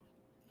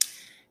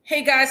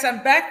Hey guys,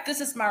 I'm back.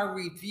 This is my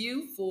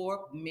review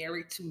for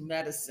Married to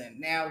Medicine.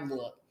 Now,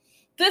 look,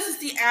 this is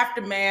the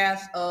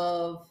aftermath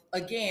of,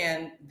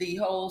 again, the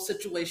whole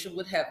situation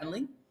with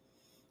Heavenly.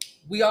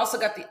 We also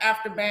got the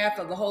aftermath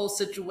of the whole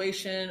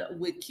situation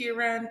with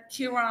Kieran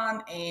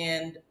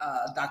and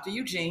Dr.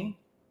 Eugene.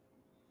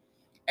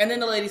 And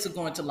then the ladies are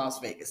going to Las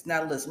Vegas.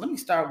 Now, listen, let me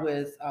start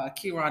with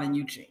Kieran and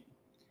Eugene.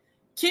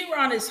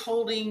 Kieran is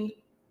holding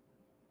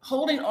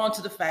on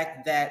to the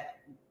fact that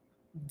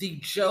the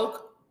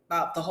joke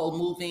about the whole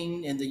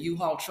moving and the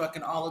U-Haul truck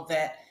and all of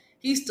that,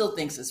 he still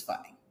thinks it's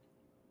funny.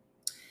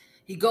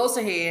 He goes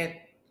ahead,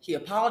 he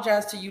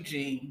apologized to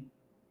Eugene,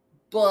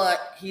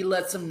 but he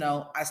lets him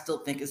know, I still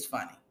think it's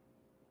funny.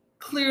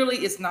 Clearly,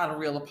 it's not a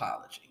real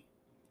apology.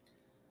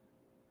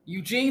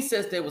 Eugene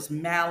says there was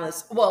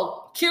malice.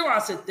 Well,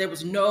 Kieran said there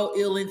was no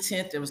ill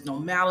intent, there was no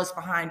malice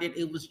behind it.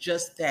 It was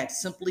just that,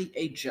 simply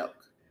a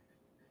joke.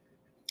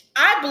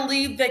 I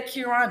believe that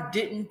Kieran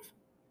didn't.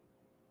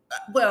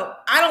 Well,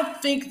 I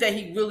don't think that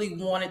he really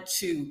wanted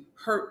to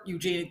hurt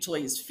Eugene and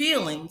Toya's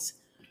feelings,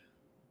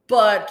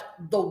 but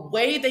the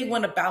way they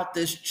went about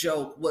this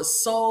joke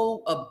was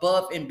so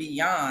above and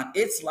beyond.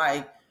 It's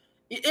like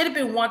it'd have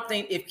been one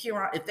thing if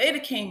they'd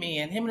have came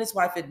in, him and his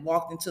wife had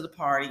walked into the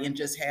party and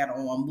just had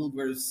on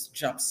movers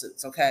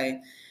jumpsuits,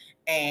 okay,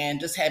 and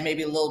just had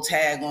maybe a little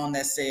tag on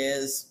that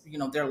says,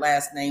 their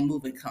last name,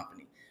 moving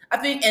company. I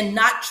think, and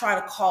not try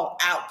to call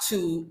out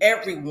to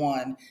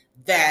everyone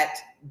that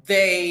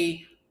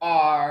they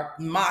are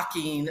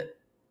mocking,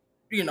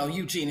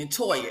 Eugene and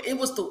Toya. It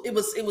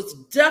was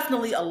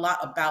definitely a lot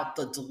about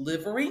the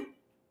delivery,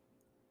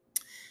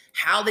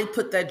 how they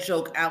put that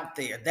joke out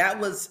there. That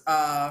was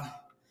how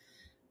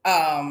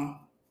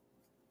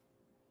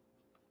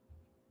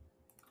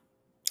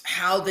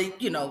they,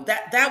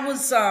 that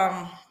was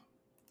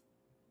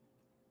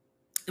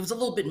it was a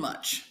little bit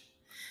much.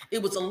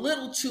 It was a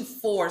little too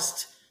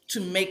forced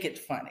to make it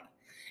funny.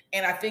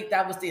 And I think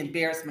that was the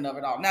embarrassment of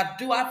it all. Now,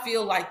 do I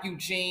feel like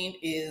Eugene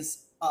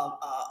is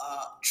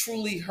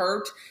truly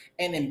hurt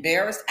and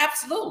embarrassed?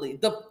 Absolutely.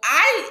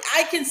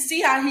 I can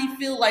see how he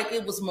feel like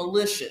it was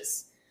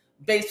malicious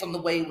based on the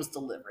way it was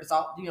delivered. It's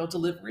all,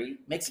 delivery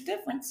makes a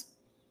difference.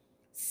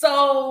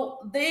 So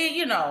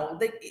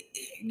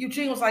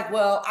Eugene was like,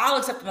 well, I'll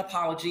accept an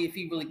apology if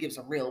he really gives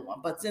a real one.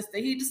 But since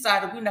he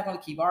decided we're not going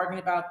to keep arguing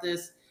about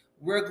this,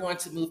 we're going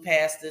to move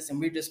past this, and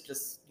we're just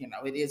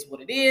it is what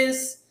it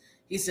is.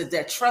 He said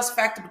that trust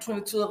factor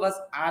between the two of us,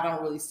 I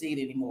don't really see it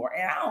anymore.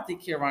 And I don't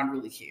think Kieran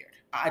really cared.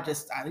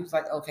 He was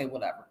like, okay,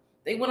 whatever.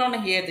 They went on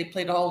ahead. They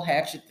played the whole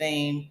hatchet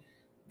thing.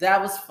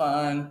 That was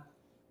fun.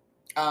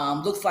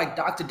 Looks like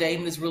Dr.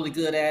 Damon is really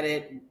good at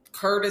it.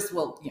 Curtis,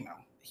 well,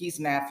 he's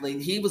an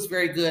athlete. He was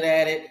very good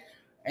at it.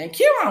 And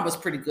Kieran was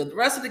pretty good. The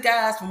rest of the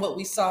guys, from what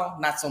we saw,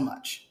 not so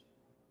much.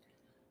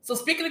 So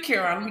speaking of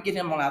Kieran, let me get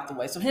him on out the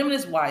way. So him and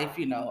his wife,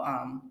 they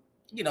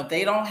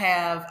don't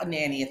have a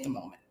nanny at the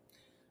moment.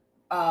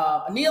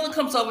 Anila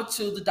comes over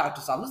to the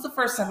doctor's office. This is the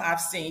first time I've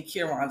seen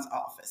Kieran's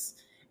office.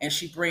 And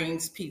she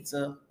brings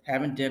pizza,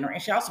 having dinner.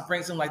 And she also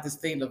brings him like this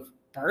thing of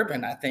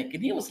bourbon, I think.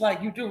 And he was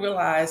like, you do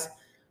realize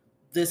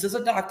this is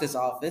a doctor's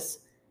office.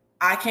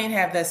 I can't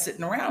have that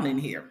sitting around in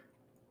here.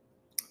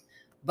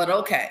 But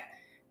okay.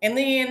 And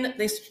then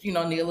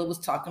Neela was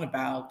talking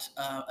about,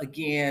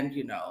 again,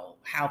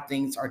 how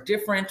things are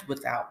different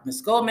without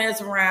Miss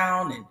Gomez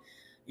around. And,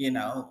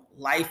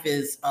 life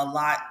is a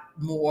lot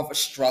more of a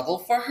struggle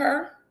for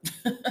her.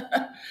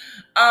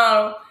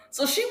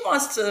 So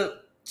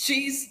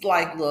she's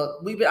like,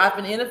 look, I've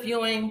been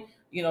interviewing,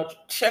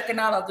 checking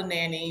out other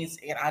nannies,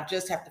 and I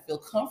just have to feel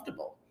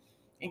comfortable.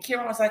 And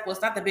Kieran was like, well,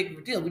 it's not that big of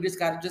a deal. We just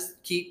got to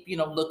just keep,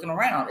 looking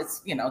around.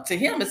 It's, to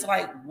him, it's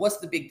like, what's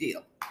the big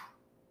deal?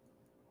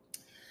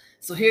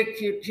 So here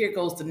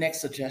goes the next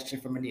suggestion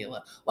from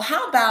Manila. Well,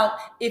 how about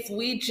if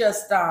we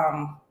just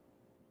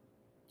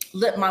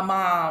let my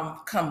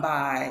mom come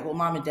by, well,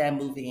 mom and dad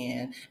move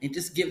in, and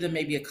just give them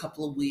maybe a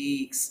couple of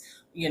weeks.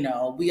 We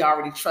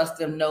already trust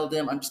them, know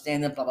them,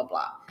 understand them, blah, blah,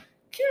 blah.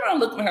 Kieran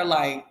looked at her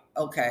like,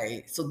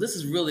 okay, so this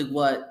is really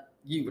what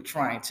you were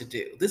trying to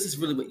do. This is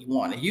really what you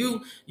wanted.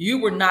 You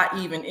were not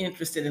even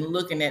interested in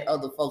looking at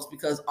other folks,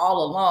 because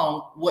all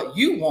along what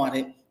you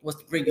wanted was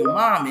to bring your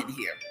mom in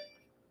here.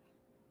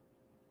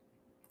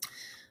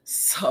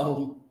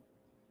 So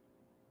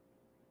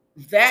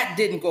that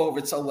didn't go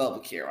over so well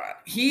with Kieran.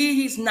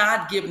 He's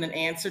not giving an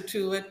answer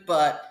to it,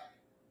 but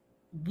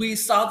we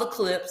saw the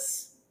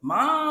clips.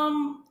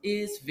 Mom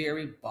is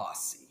very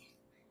bossy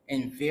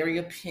and very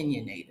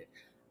opinionated.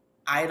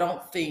 I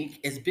don't think,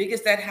 as big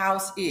as that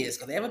house is,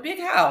 because they have a big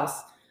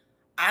house,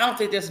 I don't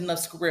think there's enough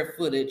square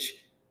footage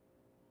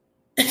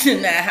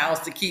in that house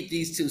to keep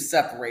these two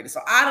separated.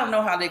 So I don't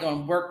know how they're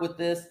going to work with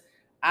this.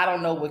 I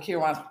don't know what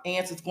Kieran's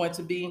answer is going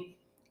to be.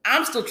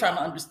 I'm still trying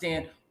to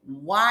understand,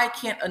 why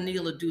can't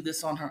Anila do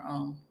this on her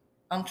own?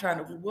 I'm trying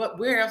to,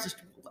 where else is,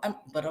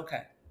 but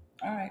okay.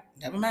 All right,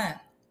 never mind.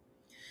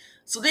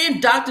 So then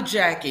Dr.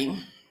 Jackie,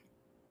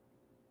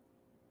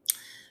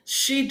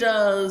 she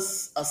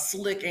does a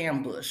slick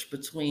ambush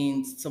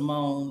between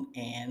Simone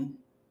and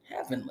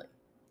Heavenly.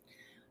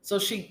 So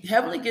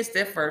Heavenly gets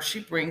there first. She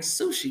brings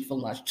sushi for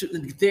lunch.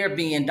 There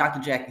being Dr.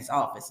 Jackie's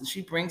office, and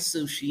she brings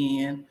sushi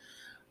in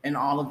and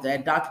all of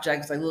that. Dr.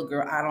 Jackie's like, "Little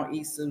girl, I don't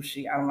eat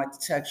sushi. I don't like the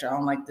texture. I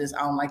don't like this. I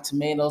don't like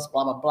tomatoes.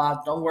 Blah blah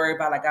blah. Don't worry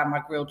about it. I got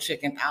my grilled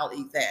chicken. I'll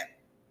eat that."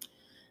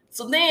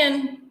 So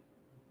then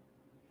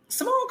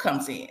Simone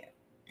comes in,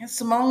 and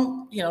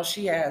Simone,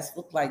 she has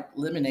looked like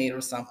lemonade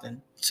or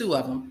something, two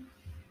of them,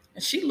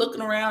 and she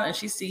looking around and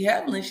she see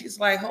Heavenly. She's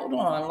like, "Hold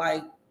on,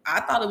 like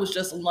I thought it was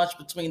just a lunch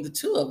between the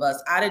two of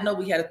us. I didn't know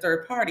we had a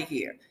third party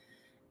here."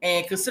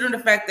 And considering the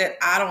fact that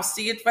I don't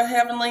see it for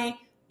Heavenly,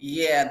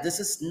 yeah, this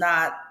is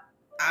not.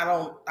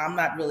 I'm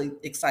not really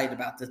excited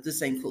about this.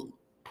 This ain't cool.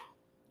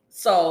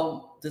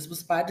 So this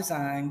was by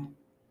design.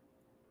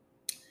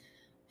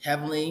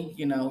 Heavenly,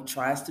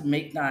 tries to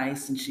make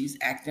nice, and she's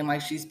acting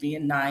like she's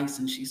being nice,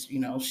 and she's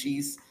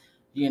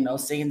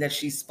saying that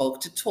she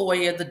spoke to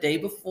Toya the day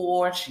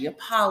before. She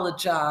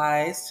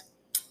apologized,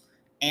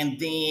 and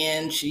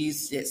then she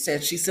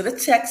said she sent a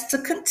text to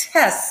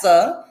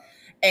Contessa,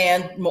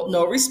 and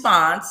no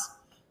response.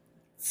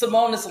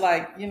 Simone is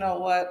like, you know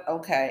what?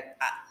 Okay,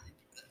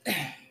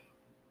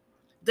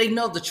 they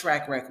know the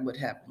track record with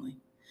Heavenly.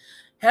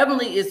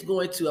 Heavenly is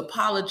going to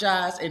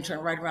apologize and turn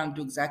right around and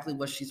do exactly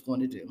what she's going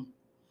to do.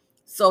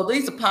 So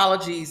these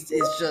apologies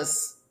is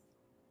just,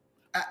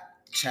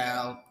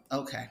 child,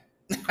 okay.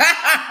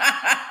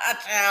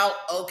 Child,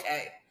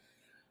 okay.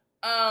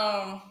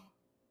 Um,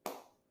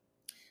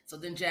 so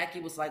then Jackie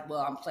was like,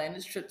 "Well, I'm planning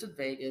this trip to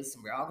Vegas,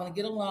 and we're all gonna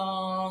get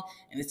along,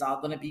 and it's all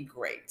gonna be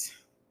great."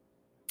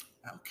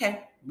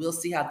 Okay, we'll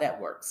see how that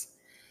works.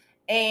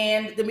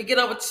 And then we get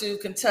over to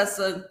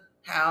Contessa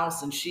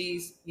house, and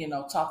she's,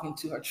 talking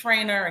to her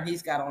trainer, and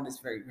he's got on this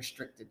very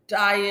restricted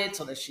diet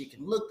so that she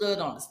can look good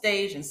on the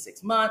stage in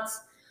 6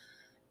 months.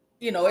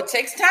 It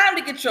takes time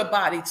to get your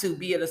body to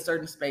be at a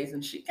certain space.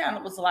 And she kind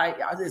of was like,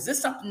 "Is this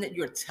something that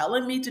you're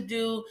telling me to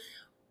do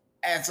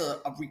as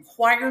a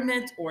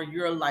requirement, or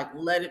you're like,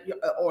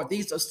 or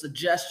these are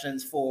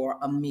suggestions for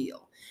a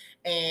meal?"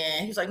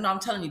 And he's like, "No, I'm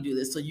telling you to do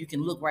this so you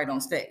can look right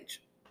on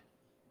stage."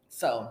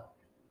 So,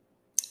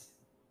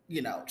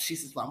 she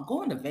says, "Well, I'm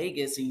going to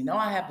Vegas, and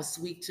I have a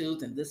sweet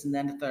tooth and this and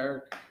that and the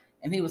third."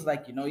 And he was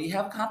like, "You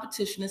have a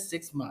competition in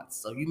 6 months,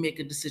 so you make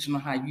a decision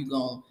on how you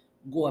going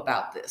to go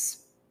about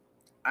this."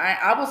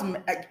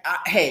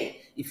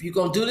 Hey, if you're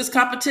gonna do this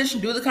competition,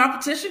 do the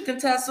competition,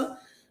 Contessa.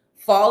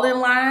 Fall in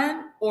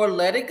line or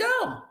let it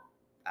go.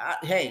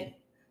 Hey.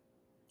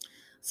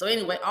 So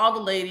anyway, all the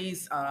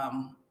ladies,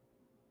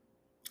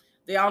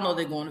 they all know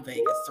they're going to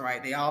Vegas,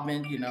 right? They all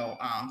been,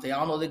 they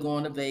all know they're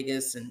going to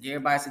Vegas, and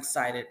everybody's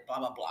excited. Blah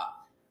blah blah.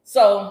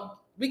 So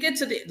we get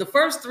to the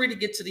first three to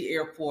get to the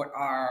airport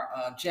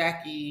are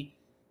Jackie,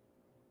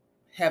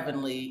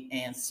 Heavenly,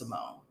 and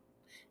Simone.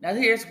 Now,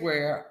 here's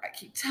where I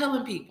keep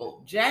telling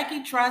people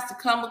Jackie tries to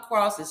come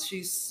across as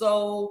she's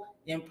so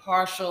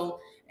impartial,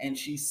 and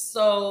she's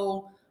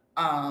so,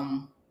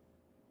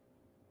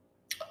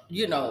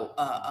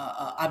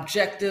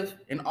 objective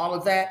and all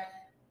of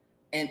that.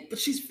 But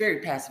she's very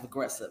passive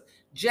aggressive.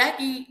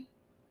 Jackie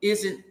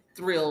isn't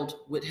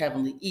thrilled with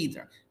Heavenly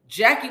either.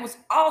 Jackie was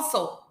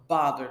also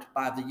bothered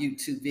by the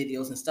YouTube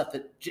videos and stuff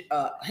that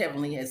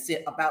Heavenly has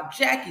said about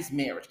Jackie's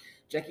marriage.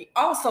 Jackie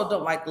also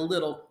don't like the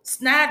little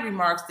snide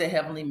remarks that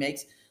Heavenly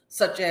makes,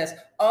 such as,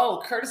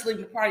 "Oh, Curtis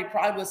leaving the party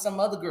probably with some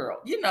other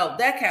girl,"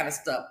 that kind of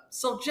stuff.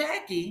 So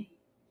Jackie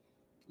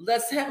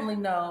lets Heavenly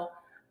know,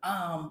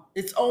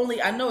 it's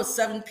only, I know it's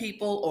 7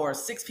 people or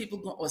 6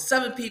 people or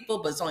 7 people,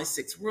 but it's only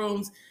 6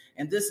 rooms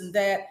and this and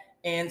that.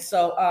 And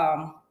so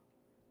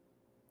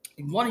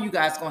one of you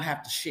guys going to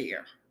have to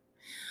share.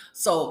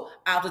 So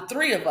out of the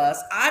 3 of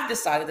us, I've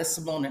decided that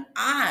Simone and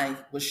I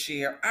would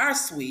share our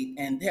suite,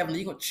 and Heavenly,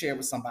 you're going to share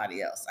with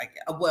somebody else.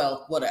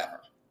 Well, whatever.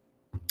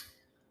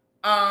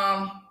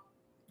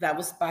 That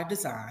was by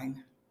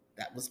design.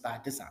 That was by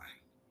design.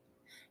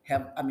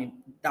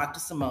 Dr.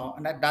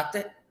 Simone, not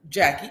Dr.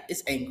 Jackie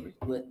is angry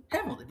with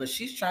Heavenly, but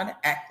she's trying to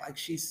act like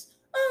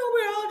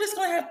we're all just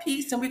going to have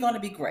peace and we're going to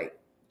be great.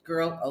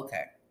 Girl,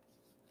 okay.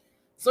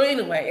 So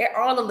anyway,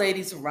 all the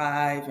ladies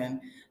arrive,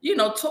 and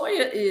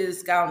Toya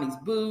is got on these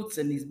boots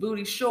and these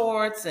booty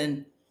shorts,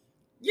 and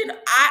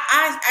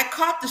I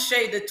caught the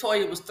shade that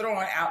Toya was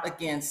throwing out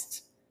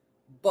against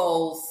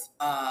both.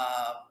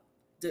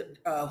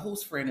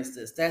 Whose friend is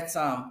this? That's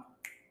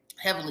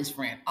Heavenly's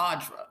friend,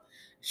 Audra.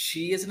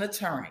 She is an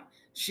attorney.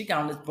 She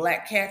got on this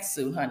black cat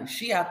suit, honey.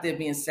 She out there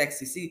being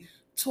sexy. See,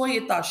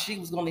 Toya thought she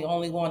was going to be the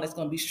only one that's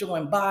going to be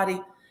showing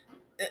body.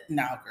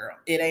 No, girl,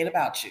 it ain't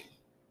about you.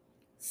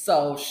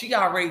 So she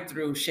already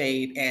threw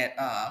shade at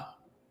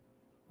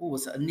who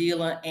was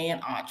Anila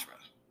and Audra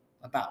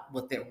about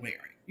what they're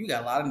wearing. You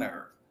got a lot of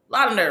nerve. A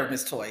lot of nerve,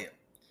 Miss Toya.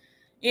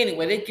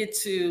 Anyway, they get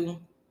to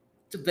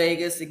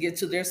Vegas. They get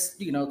to their,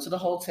 to the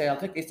hotel. I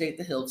think they stay at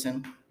the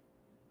Hilton.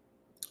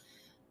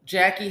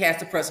 Jackie has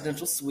the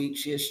presidential suite.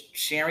 She is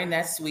sharing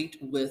that suite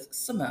with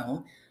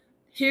Simone.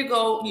 Here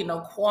go,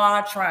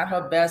 Quad trying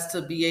her best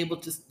to be able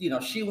to,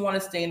 she want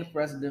to stay in the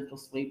presidential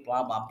suite,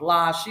 blah, blah,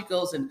 blah. She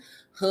goes and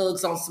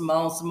hugs on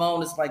Simone.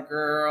 Simone is like,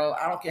 girl,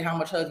 I don't care how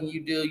much hugging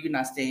you do. You're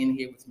not staying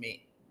here with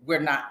me. We're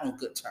not on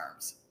good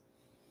terms.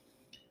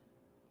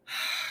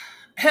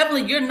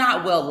 Heavenly, you're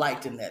not well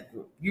liked in that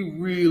group. You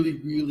really,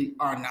 really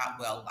are not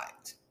well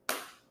liked.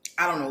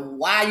 I don't know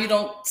why you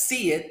don't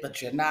see it,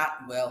 but you're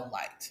not well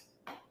liked.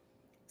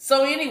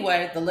 So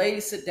anyway, the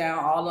ladies sit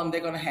down, all of them,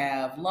 they're going to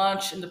have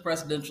lunch in the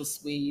presidential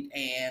suite.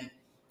 And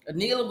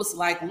Anila was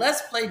like,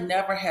 let's play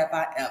Never Have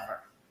I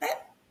Ever.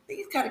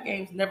 These kind of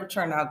games never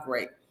turn out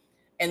great.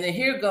 And then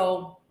here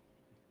go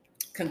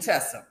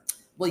Contessa.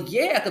 Well,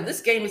 yeah, because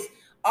this game is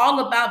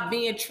all about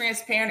being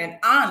transparent and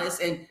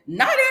honest. And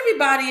not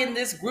everybody in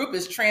this group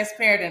is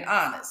transparent and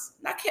honest.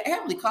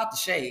 Heavenly caught the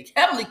shade.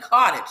 Heavenly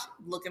caught it,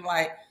 looking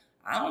like,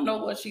 I don't know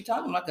what she's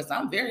talking about because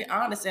I'm very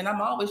honest and I'm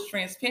always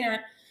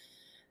transparent.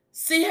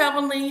 See,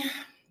 Heavenly,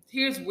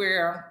 here's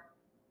where,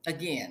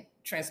 again,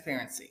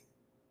 transparency.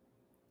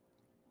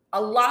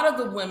 A lot of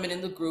the women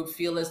in the group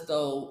feel as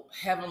though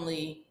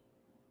Heavenly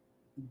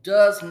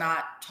does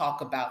not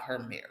talk about her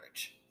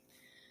marriage.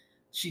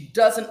 She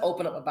doesn't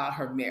open up about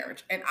her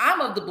marriage. And I'm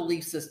of the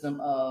belief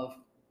system of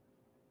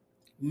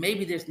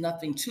maybe there's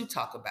nothing to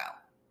talk about.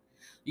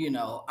 I'm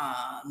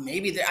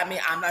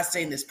not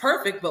saying this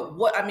perfect,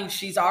 but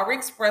she's already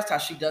expressed how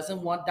she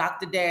doesn't want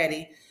Dr.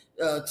 Daddy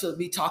to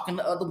be talking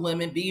to other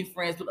women, being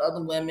friends with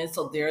other women.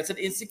 So there's an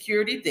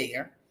insecurity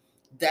there.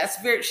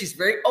 She's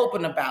very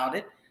open about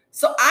it.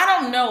 So I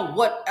don't know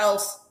what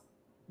else,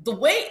 the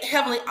way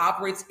Heavenly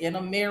operates in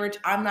a marriage,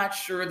 I'm not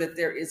sure that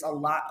there is a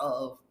lot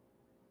of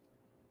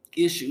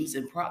issues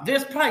and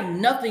there's probably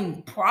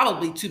nothing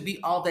probably to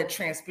be all that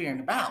transparent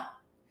about.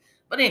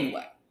 But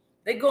anyway,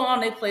 they go on,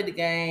 they play the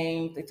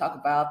game, they talk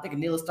about, I think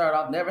Anila started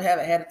off, never have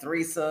had a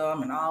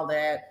threesome and all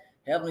that.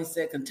 Heavenly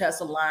said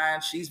Contessa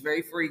line, she's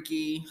very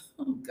freaky.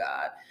 Oh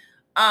God.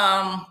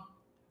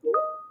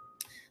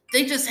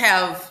 They just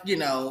have,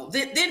 then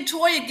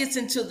Toya gets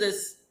into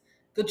this,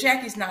 because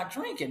Jackie's not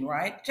drinking,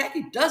 right?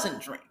 Jackie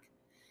doesn't drink.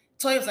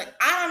 Toya's like,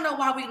 I don't know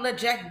why we let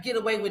Jackie get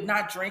away with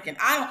not drinking.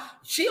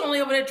 She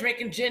only over there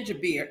drinking ginger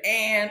beer.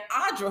 And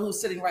Audra,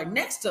 who's sitting right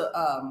next to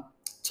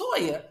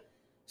Toya,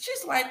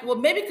 she's like, well,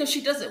 maybe because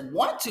she doesn't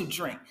want to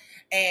drink.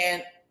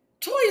 And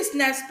Toya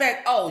snaps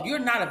back, oh, you're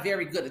not a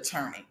very good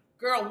attorney.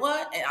 Girl,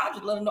 what? And I'll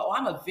just let her know,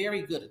 I'm a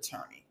very good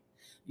attorney.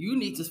 You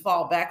need to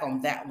fall back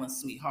on that one,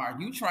 sweetheart.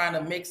 You trying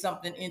to make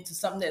something into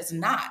something that's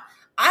not.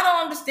 I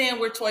don't understand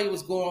where Toya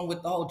was going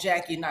with the whole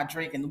Jackie not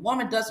drinking. The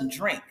woman doesn't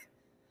drink.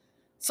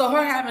 So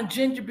her having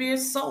ginger beer,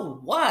 so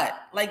what?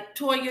 Like,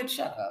 Toya,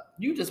 shut up.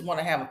 You just want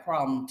to have a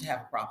problem to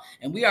have a problem.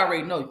 And we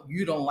already know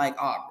you don't like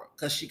Audra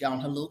because she got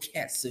on her little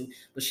cat suit,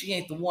 but she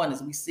ain't the one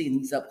as we see in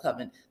these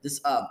this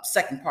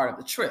second part of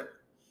the trip.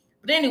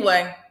 But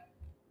anyway,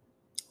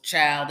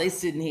 child, they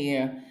sitting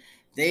here,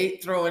 they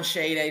throwing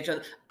shade at each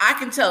other. I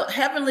can tell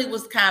Heavenly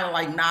was kind of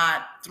like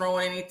not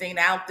throwing anything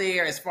out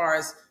there as far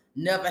as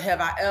never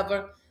have I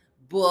ever,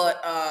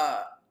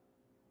 but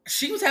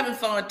she was having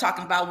fun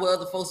talking about what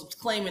other folks was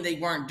claiming they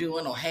weren't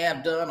doing or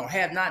have done or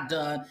have not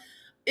done.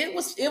 It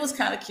was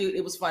kind of cute.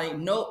 It was funny.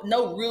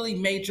 No really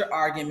major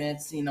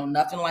arguments,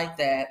 nothing like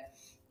that.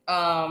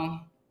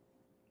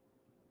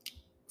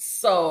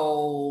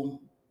 So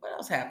what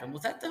else happened?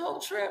 Was that the whole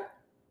trip?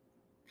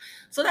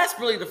 So that's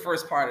really the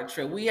first part of the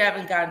trip. We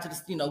haven't gotten to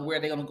this, where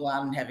they're going to go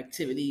out and have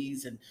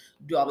activities and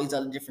do all these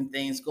other different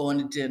things, going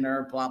to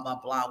dinner, blah, blah,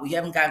 blah. We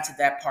haven't gotten to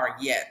that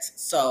part yet.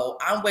 So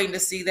I'm waiting to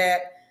see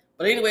that.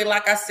 But anyway,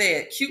 like I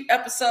said, cute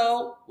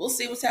episode. We'll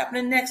see what's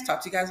happening next.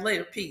 Talk to you guys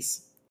later. Peace.